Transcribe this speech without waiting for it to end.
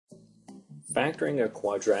Factoring a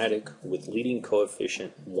quadratic with leading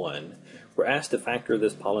coefficient 1, we're asked to factor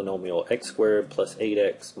this polynomial x squared plus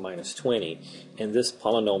 8x minus 20, and this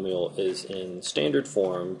polynomial is in standard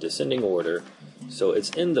form, descending order, so it's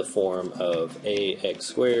in the form of ax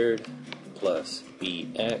squared plus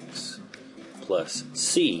bx plus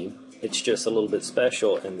c. It's just a little bit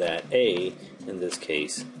special in that a, in this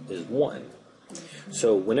case, is 1.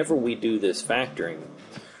 So whenever we do this factoring,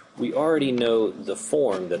 we already know the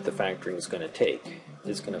form that the factoring is going to take.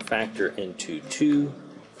 It's going to factor into two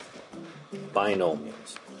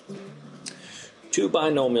binomials. Two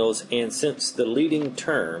binomials, and since the leading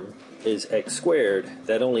term is x squared,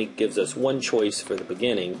 that only gives us one choice for the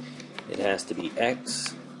beginning. It has to be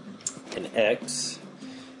x and x,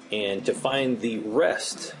 and to find the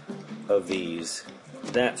rest of these,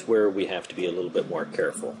 that's where we have to be a little bit more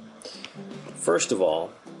careful. First of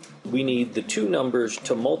all, we need the two numbers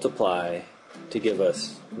to multiply to give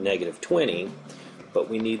us negative 20, but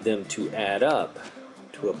we need them to add up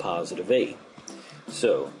to a positive 8.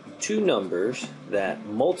 So, two numbers that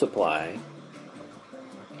multiply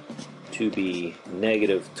to be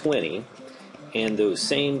negative 20, and those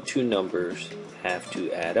same two numbers have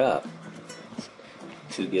to add up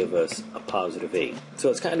to give us a positive 8. So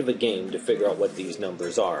it's kind of a game to figure out what these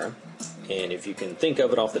numbers are. And if you can think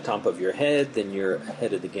of it off the top of your head, then you're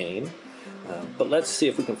ahead of the game. But let's see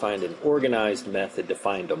if we can find an organized method to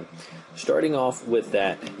find them. Starting off with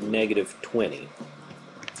that negative 20.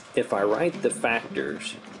 If I write the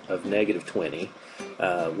factors of negative 20,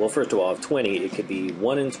 well, first of all, of 20, it could be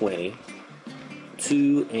 1 and 20,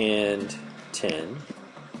 2 and 10,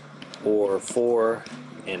 or 4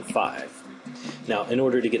 and 5. Now, in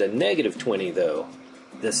order to get a negative 20, though,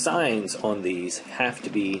 the signs on these have to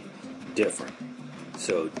be different.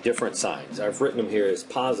 So different signs. I've written them here as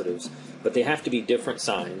positives, but they have to be different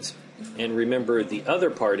signs. And remember, the other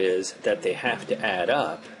part is that they have to add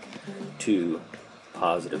up to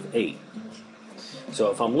positive 8.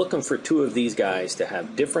 So if I'm looking for two of these guys to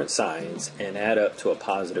have different signs and add up to a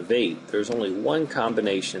positive 8, there's only one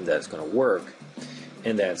combination that's going to work,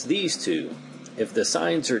 and that's these two. If the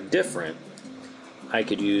signs are different, I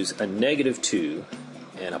could use a negative 2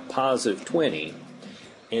 and a positive 20,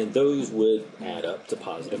 and those would add up to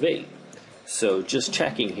positive 8. So just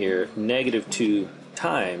checking here, negative 2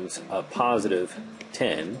 times a positive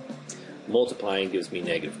 10, multiplying gives me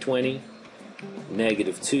negative 20,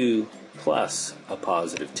 negative 2 plus a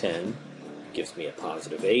positive 10 gives me a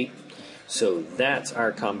positive 8. So that's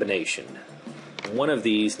our combination. One of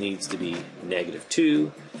these needs to be negative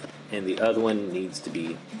 2, and the other one needs to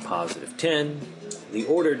be positive 10. The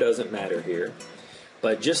order doesn't matter here,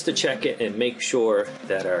 but just to check it and make sure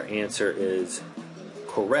that our answer is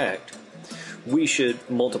correct, we should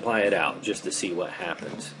multiply it out just to see what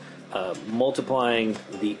happens. Multiplying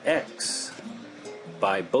the x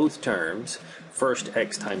by both terms, first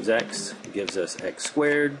x times x gives us x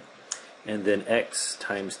squared, and then x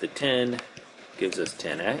times the 10 gives us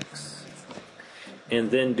 10x. And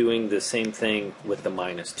then doing the same thing with the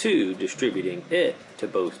minus 2, distributing it to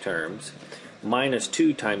both terms. Minus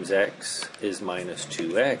 2 times x is minus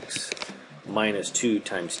 2x. Minus 2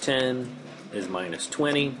 times 10 is minus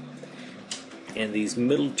 20. And these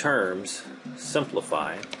middle terms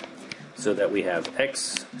simplify so that we have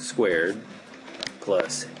x squared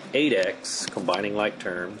plus 8x, combining like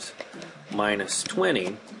terms, minus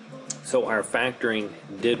 20. So our factoring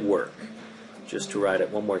did work. Just to write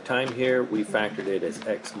it one more time here, we factored it as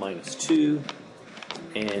x minus 2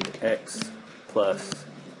 and x plus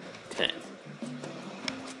 10.